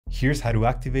Here's how to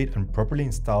activate and properly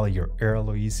install your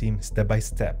Airalo eSIM step by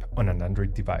step on an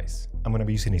Android device. I'm going to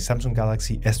be using a Samsung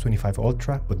Galaxy S25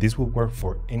 Ultra, but this will work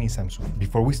for any Samsung.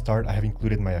 Before we start, I have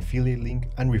included my affiliate link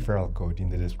and referral code in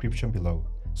the description below,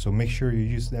 so make sure you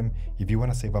use them if you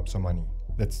want to save up some money.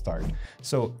 Let's start.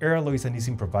 So Airalo is an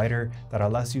eSIM provider that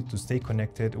allows you to stay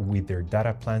connected with their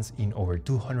data plans in over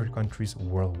 200 countries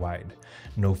worldwide.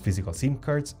 No physical SIM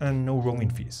cards and no roaming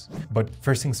fees. But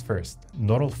first things first,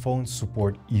 not all phones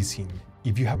support eSIM.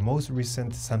 If you have most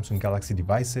recent Samsung Galaxy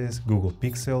devices, Google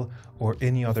Pixel, or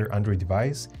any other Android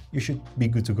device, you should be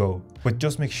good to go. But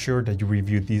just make sure that you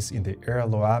review this in the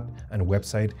Airalo app and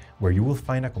website, where you will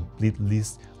find a complete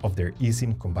list of their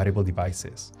eSIM compatible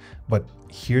devices. But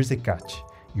here's the catch.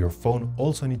 Your phone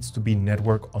also needs to be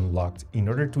network unlocked in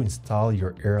order to install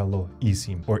your Airalo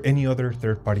eSIM or any other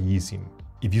third-party eSIM.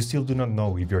 If you still do not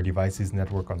know if your device is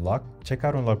network unlocked, check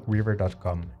out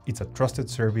unlockriver.com. It's a trusted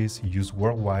service used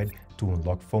worldwide to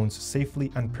unlock phones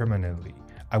safely and permanently.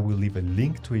 I will leave a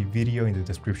link to a video in the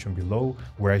description below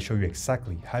where I show you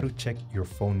exactly how to check your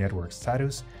phone network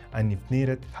status and, if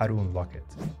needed, how to unlock it.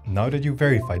 Now that you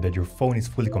verified that your phone is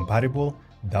fully compatible,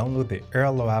 download the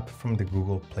Airalo app from the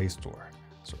Google Play Store.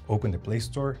 So open the Play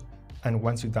Store, and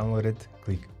once you download it,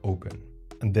 click Open.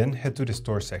 And then head to the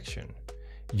Store section.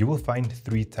 You will find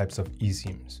three types of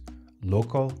eSIMs: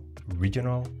 local,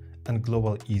 regional, and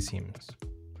global eSIMs.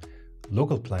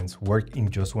 Local plans work in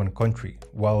just one country,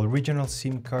 while regional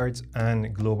SIM cards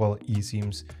and global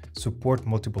eSIMs support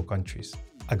multiple countries.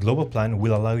 A global plan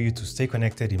will allow you to stay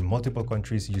connected in multiple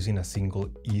countries using a single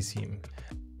eSIM.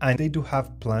 And they do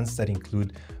have plans that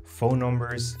include phone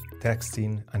numbers,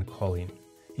 texting, and calling.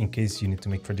 In case you need to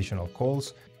make traditional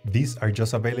calls, these are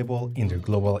just available in their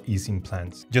global eSIM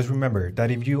plans. Just remember that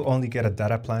if you only get a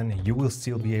data plan, you will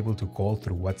still be able to call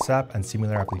through WhatsApp and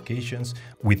similar applications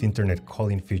with internet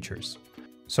calling features.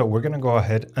 So we're going to go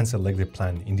ahead and select the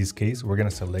plan. In this case, we're going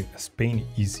to select Spain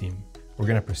eSIM. We're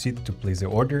going to proceed to place the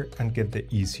order and get the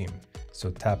eSIM.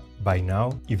 So tap Buy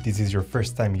Now. If this is your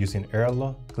first time using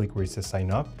Airalo, click where it says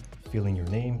Sign Up. Fill in your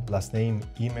name, last name,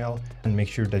 email, and make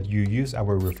sure that you use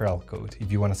our referral code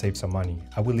if you want to save some money.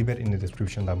 I will leave it in the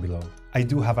description down below. I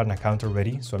do have an account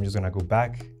already, so I'm just going to go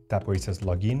back, tap where it says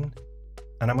Login,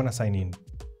 and I'm going to sign in.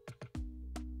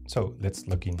 So let's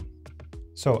log in.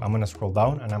 So I'm going to scroll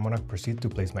down and I'm going to proceed to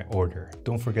place my order.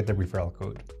 Don't forget the referral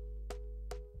code.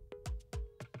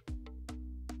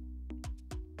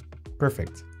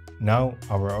 Perfect. Now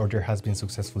our order has been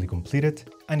successfully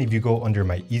completed, and if you go under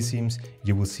my eSIMs,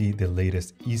 you will see the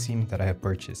latest eSIM that I have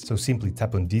purchased. So simply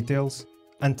tap on Details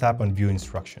and tap on View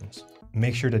Instructions.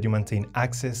 Make sure that you maintain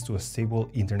access to a stable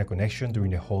internet connection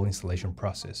during the whole installation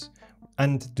process,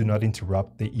 and do not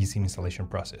interrupt the eSIM installation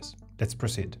process. Let's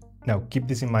proceed. Now keep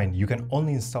this in mind, you can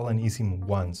only install an eSIM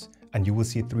once, and you will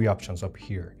see three options up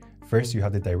here. First, you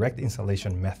have the direct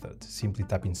installation method. Simply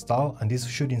tap Install, and this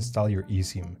should install your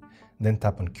eSIM. Then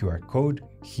tap on QR code.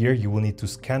 Here you will need to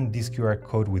scan this QR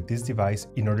code with this device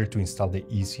in order to install the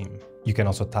eSIM. You can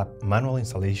also tap Manual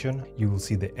Installation. You will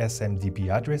see the SMDP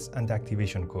address and the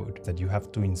activation code that you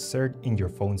have to insert in your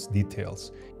phone's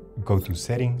details. Go to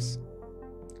Settings,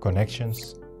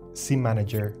 Connections, SIM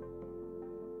Manager,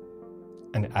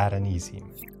 and add an eSIM.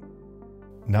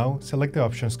 Now select the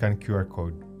option Scan QR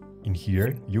code. In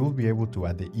here, you will be able to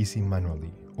add the eSIM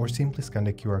manually, or simply scan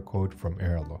the QR code from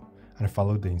Airalo and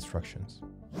follow the instructions.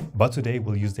 But today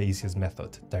we'll use the easiest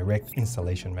method, direct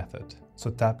installation method. So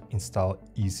tap Install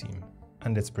eSIM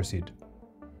and let's proceed.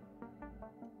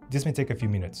 This may take a few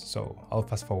minutes, so I'll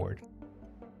fast forward.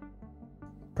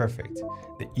 Perfect.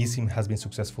 The eSIM has been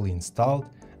successfully installed,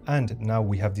 and now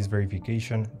we have this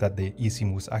verification that the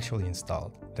eSIM was actually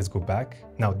installed. Let's go back.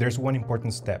 Now there's one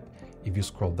important step. If you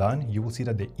scroll down, you will see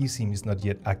that the eSIM is not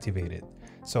yet activated.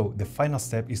 So the final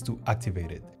step is to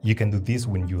activate it. You can do this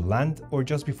when you land or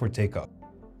just before takeoff.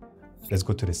 Let's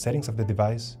go to the settings of the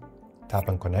device, tap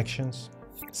on Connections,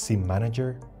 SIM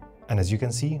Manager, and as you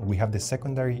can see, we have the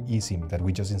secondary eSIM that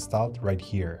we just installed right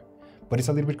here. But it's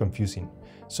a little bit confusing.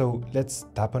 So let's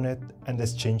tap on it and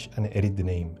let's change and edit the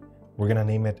name. We're gonna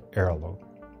name it Airalo.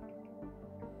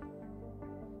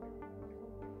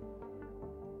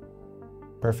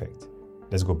 Perfect.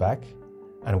 Let's go back,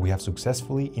 and we have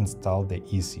successfully installed the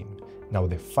eSIM. Now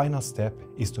the final step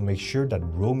is to make sure that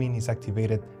roaming is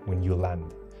activated when you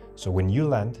land. So when you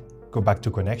land, go back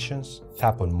to Connections,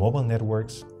 tap on Mobile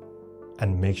Networks,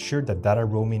 and make sure that data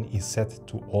roaming is set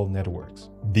to all networks.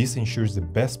 This ensures the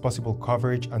best possible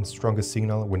coverage and strongest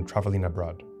signal when traveling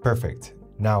abroad. Perfect.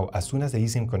 Now, as soon as the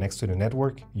eSIM connects to the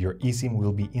network, your eSIM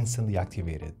will be instantly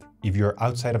activated. If you're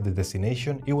outside of the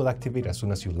destination, it will activate as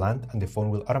soon as you land and the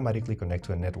phone will automatically connect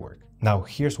to a network. Now,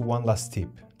 here's one last tip.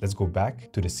 Let's go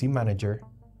back to the SIM manager.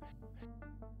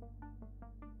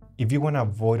 If you want to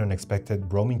avoid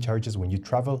unexpected roaming charges when you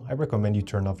travel, I recommend you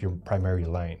turn off your primary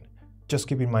line. Just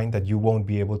keep in mind that you won't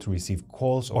be able to receive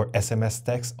calls or SMS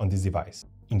texts on this device.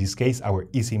 In this case, our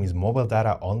eSIM is mobile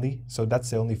data only, so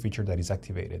that's the only feature that is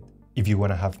activated. If you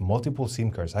want to have multiple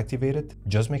SIM cards activated,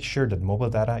 just make sure that mobile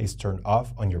data is turned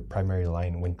off on your primary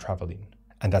line when traveling.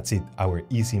 And that's it, our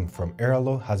eSIM from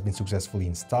Airalo has been successfully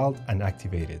installed and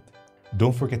activated.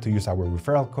 Don't forget to use our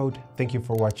referral code. Thank you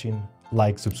for watching,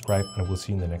 like, subscribe, and we'll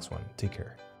see you in the next one. Take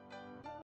care.